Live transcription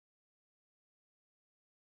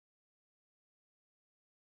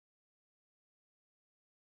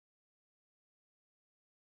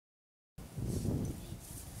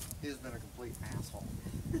He's been a complete asshole.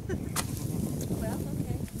 Well,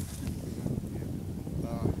 okay.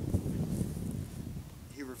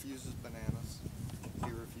 He refuses bananas.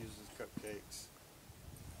 He refuses cupcakes.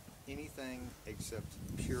 Anything except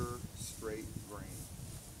pure, straight grain.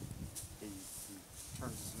 He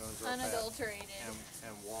turns his nose up at Unadulterated.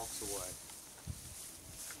 and walks away.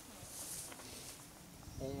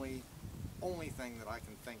 Only thing that I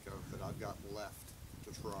can think of that I've got left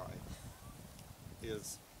to try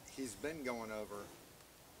is he's been going over.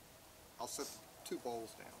 I'll set 2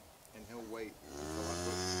 bowls down and he'll wait until I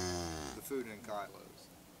put the food in Kylo's,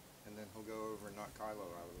 and then he'll go over and knock Kylo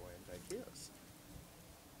out of the way and take his,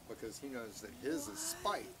 because he knows that his is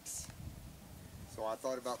spiked. So I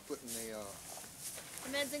thought about putting the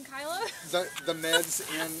meds in Kylo? the meds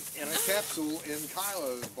in a capsule in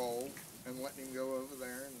Kylo's bowl and letting him go over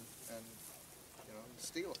there and you know,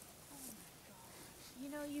 steal it. Oh my gosh. You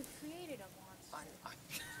know, you've created a monster.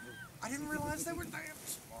 I didn't realize they were that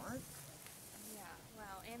smart. Yeah,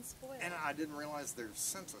 wow, and spoiled. And I didn't realize their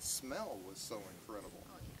sense of smell was so incredible.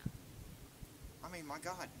 Oh yeah. I mean, my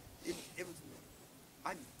God, it was.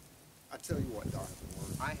 I tell you what, Dr.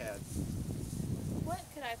 Ward, I had. What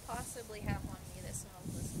could I possibly have on me that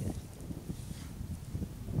smells this good?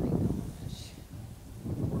 Oh my gosh.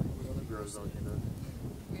 What grows on you, though?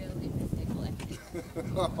 Really neglected.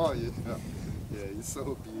 Oh yeah, yeah. You're so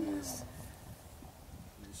abused.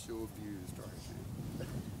 You're so abused, aren't you?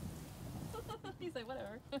 He's like,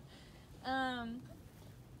 whatever. You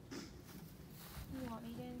want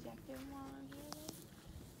me to inject him while I'm here?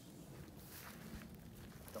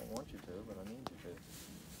 Don't want you to, but I need you to.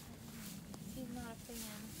 He's not a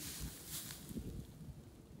fan.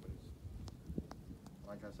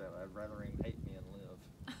 Like I said, I'd rather him hate me and live.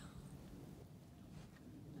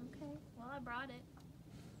 Okay, well I brought it.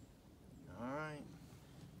 All right,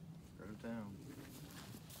 go down.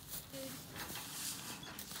 Good.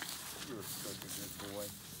 You're such a good boy.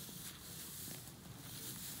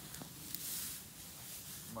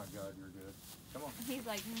 My God, you're good. Come on. He's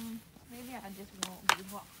like, maybe I just won't be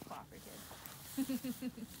cooperative.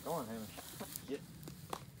 Go on, Hamish. Get.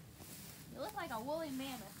 You look like a woolly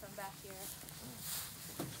mammoth from back here.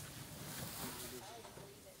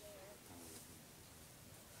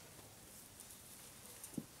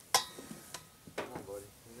 Come on, buddy.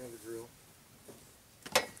 You know the drill.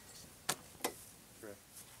 Sure.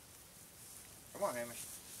 Come on, Hamish.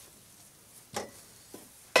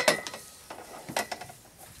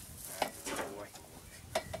 That's a boy.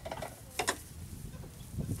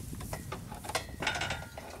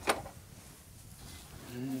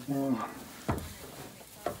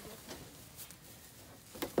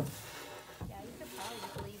 Yeah, you could probably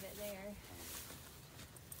just leave it there.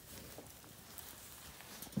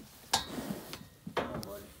 Come on,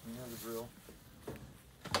 buddy. You know the drill.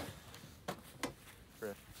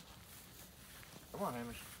 Chris. Come on,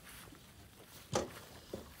 Hamish.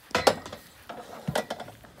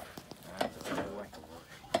 That's a boy.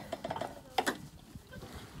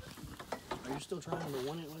 Are you still trying the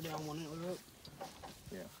one antler down, one antler up?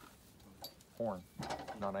 Yeah. Horn,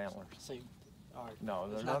 not antlers. Same. All right. No,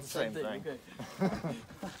 they're It's not the same thing. Okay.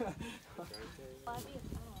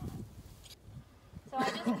 So I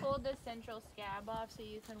just pulled the central scab off so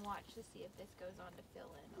you can watch to see if this goes on to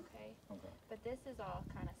fill in, okay? Okay. But this is all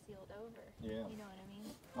kind of sealed over. Yeah. You know what I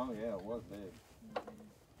mean? Oh yeah, it was big.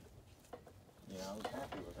 Yeah, I was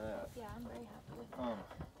happy with that. Yeah, I'm very happy with that.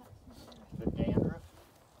 That's not The dandruff?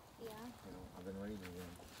 Yeah. You know, I've been reading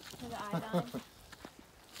them. For the iodine.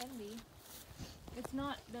 Can be. It's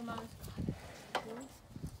not the most.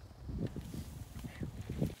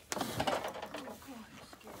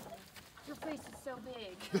 Your face is so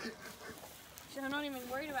big. So I'm not even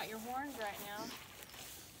worried about your horns right now.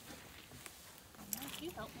 You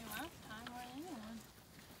helped me last time, or anyone.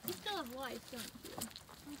 You still have life, don't you?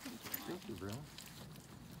 I think you Thank you, really.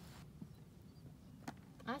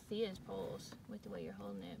 I see his pulse with the way you're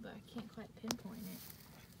holding it, but I can't quite pinpoint it.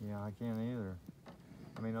 Yeah, I can't either.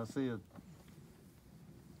 I mean, I see it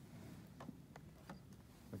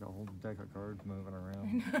like a whole deck of cards moving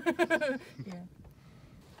around. Yeah.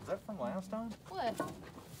 Is that from last time? What?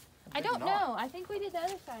 I don't know. I think we did the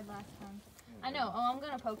other side last time. I know. Oh, I'm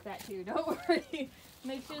gonna poke that too. Don't worry.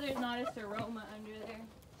 Make sure there's not a seroma under there.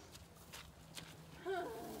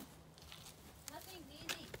 Nothing's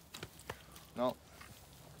easy. No.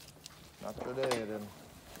 Not today, it didn't.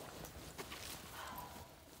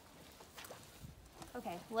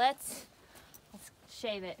 Okay, let's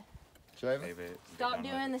shave it. Shave it? Stop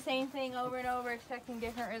doing the same thing over and over, expecting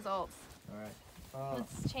different results. All right.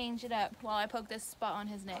 Let's change it up while I poke this spot on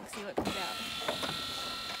his neck, see what comes out.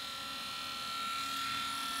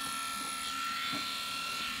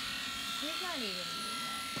 even mean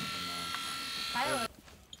that. Tyler.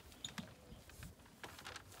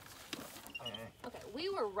 Okay, we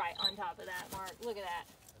were right on top of that, Mark. Look at that.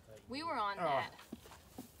 We were on that.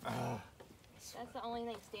 That's the only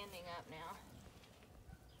thing standing up now.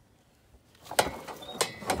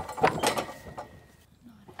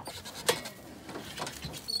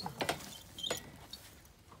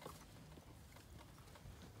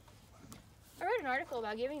 I read an article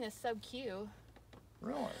about giving this sub Q.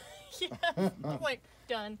 Really? Yeah. I'm like,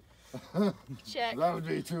 done. Check. That would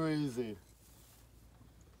be too easy.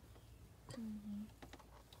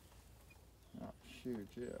 Oh, shoot,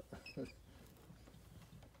 yeah.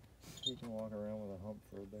 He can walk around with a hump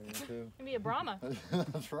for a day or two. Maybe a Brahma.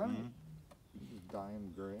 That's right. Just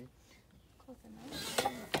dying gray. Close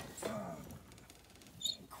enough.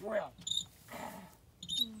 Crap.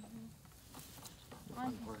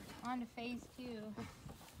 On to phase 2.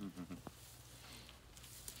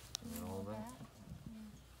 All that?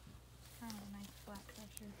 Kind of a nice flat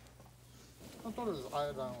pressure. I thought it was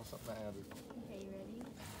iodine with something added. Okay, you ready?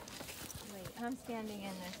 Wait, I'm standing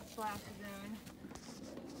in this splash zone.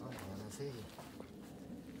 Oh, man, that's easy.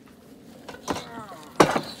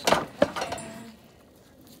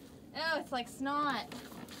 Oh, it's like snot.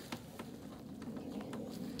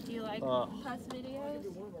 Do you like pus videos?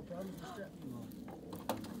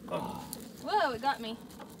 Whoa, it got me.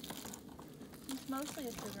 It's mostly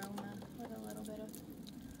a seroma with a little bit of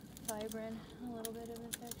fibrin, a little bit of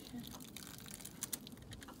infection.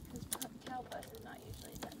 Because cow pus is not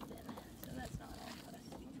usually that thin, so that's not all pus.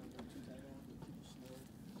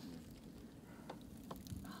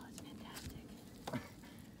 Oh, it's fantastic.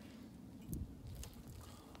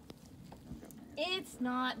 It's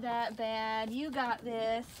not that bad. You got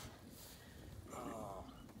this. Oh,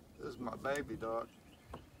 this is my baby, Doc.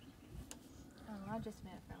 Oh, I just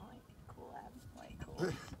meant from like cool abs, like cool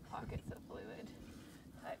pockets of fluid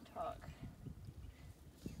type talk.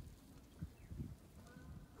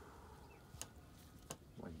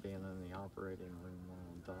 Like being in the operating room while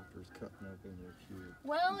the doctor's cutting open your cube.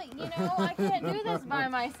 Well, you know, I can't do this by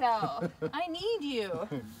myself. I need you.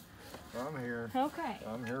 I'm here. Okay.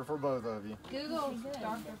 I'm here for both of you. Google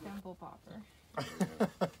Dr. Pimple Popper.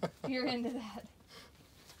 You're into that.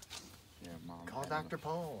 Yeah, Mom. Call Dr.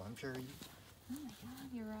 Paul. I'm sure you. Oh my God,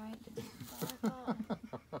 you're right. It's our fault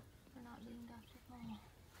for not being Dr. Paul.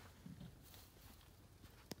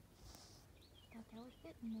 Thought there was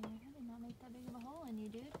fit in there. I did not make that big of a hole in you,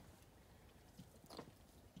 dude.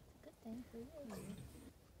 Good thing for you.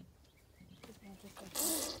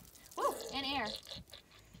 Woo! And air.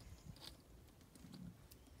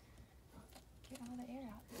 Get all the air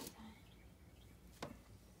out this time.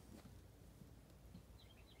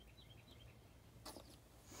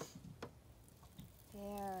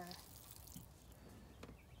 There.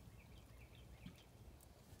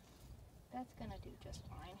 That's gonna do just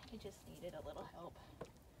fine. It just needed a little help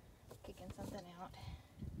kicking something out.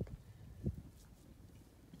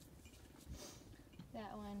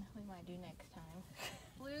 That one we might do next time.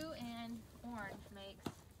 Blue and orange makes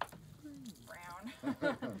brown.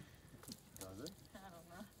 Does it? I don't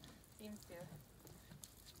know. Seems to.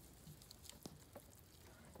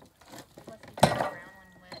 Plus you get the brown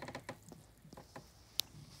one wet.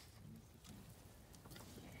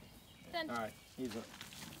 Done. All right, he's up.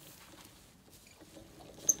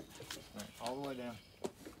 All right, all the way down.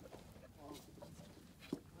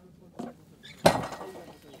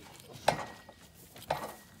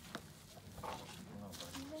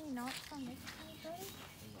 Anything not on this side, buddy?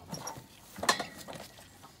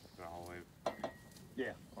 All the way.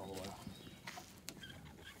 Yeah, all the way.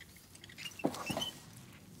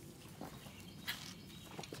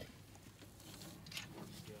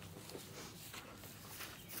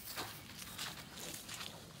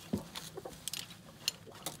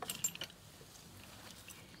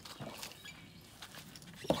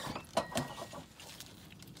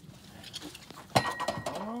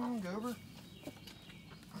 Goober.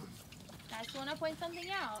 I just want to point something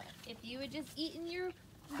out. If you had just eaten your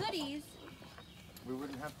goodies, We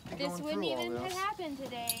wouldn't have to be this going wouldn't through all even have this. happened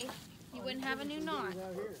today. You wouldn't have a new knot. You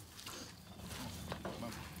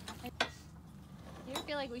ever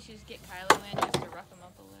feel like we should just get Kylo in just to rough him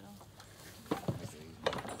up a little?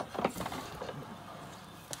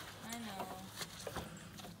 I know.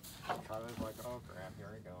 Kylo's like, oh crap,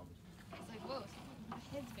 here he comes. It's like, whoa, my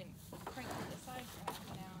head's been cranked to the side for half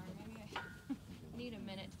an hour. Maybe I need a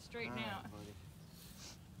minute to straighten All right, out. buddy.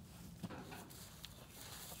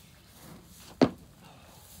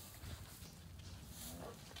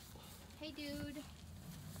 Hey, dude.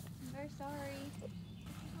 I'm very sorry.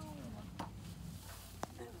 Oh.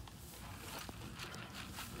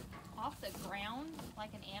 Off the ground like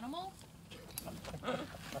an animal.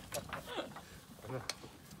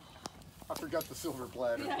 I forgot the silver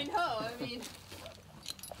platter. Yeah, I know. I mean,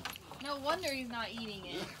 no wonder he's not eating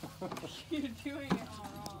it. You're doing it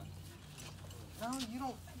all wrong. No, you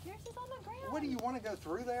don't. Yours is on the ground. What do you want to go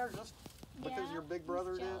through there just because Yeah, your big he's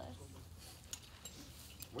brother did? jealous.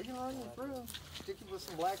 We can run you through. Stick you with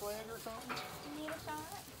some black leg or something. You need a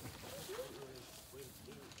shot?